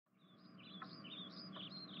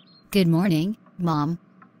Good morning, Mom.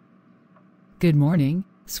 Good morning,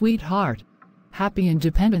 sweetheart. Happy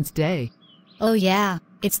Independence Day. Oh yeah,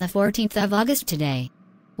 it's the 14th of August today.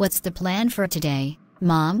 What's the plan for today,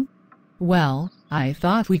 Mom? Well, I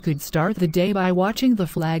thought we could start the day by watching the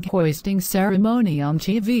flag hoisting ceremony on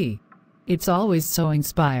TV. It's always so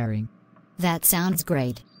inspiring. That sounds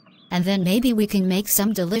great. And then maybe we can make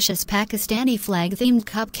some delicious Pakistani flag-themed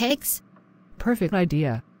cupcakes? Perfect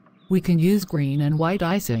idea. We can use green and white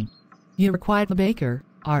icing. You're quite the baker,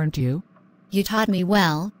 aren't you? You taught me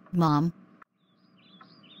well, Mom.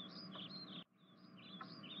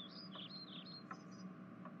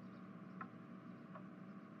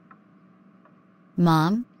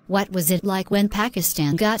 Mom, what was it like when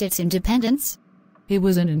Pakistan got its independence? It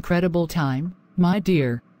was an incredible time, my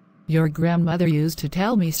dear. Your grandmother used to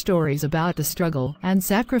tell me stories about the struggle and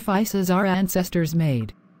sacrifices our ancestors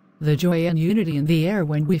made. The joy and unity in the air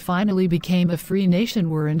when we finally became a free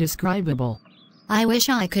nation were indescribable. I wish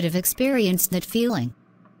I could have experienced that feeling.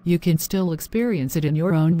 You can still experience it in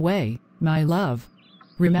your own way, my love.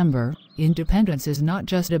 Remember, independence is not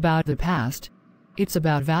just about the past. It's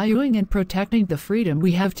about valuing and protecting the freedom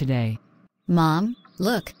we have today. Mom,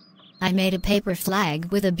 look. I made a paper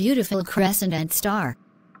flag with a beautiful crescent and star.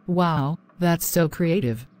 Wow, that's so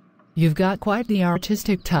creative. You've got quite the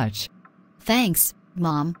artistic touch. Thanks,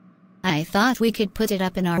 Mom. I thought we could put it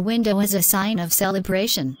up in our window as a sign of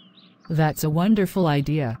celebration. That's a wonderful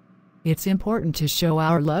idea. It's important to show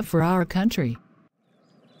our love for our country.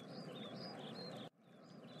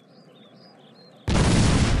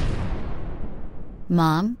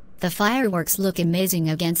 Mom, the fireworks look amazing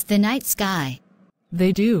against the night sky.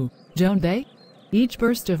 They do, don't they? Each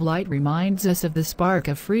burst of light reminds us of the spark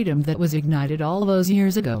of freedom that was ignited all those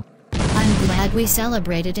years ago. I'm glad we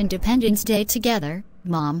celebrated Independence Day together,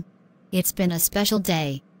 Mom. It's been a special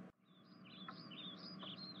day.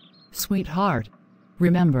 Sweetheart,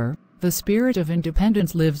 remember, the spirit of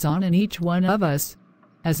independence lives on in each one of us.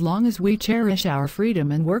 As long as we cherish our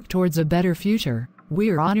freedom and work towards a better future,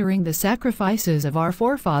 we're honoring the sacrifices of our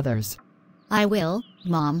forefathers. I will,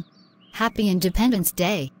 Mom. Happy Independence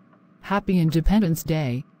Day. Happy Independence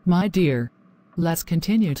Day, my dear. Let's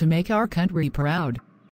continue to make our country proud.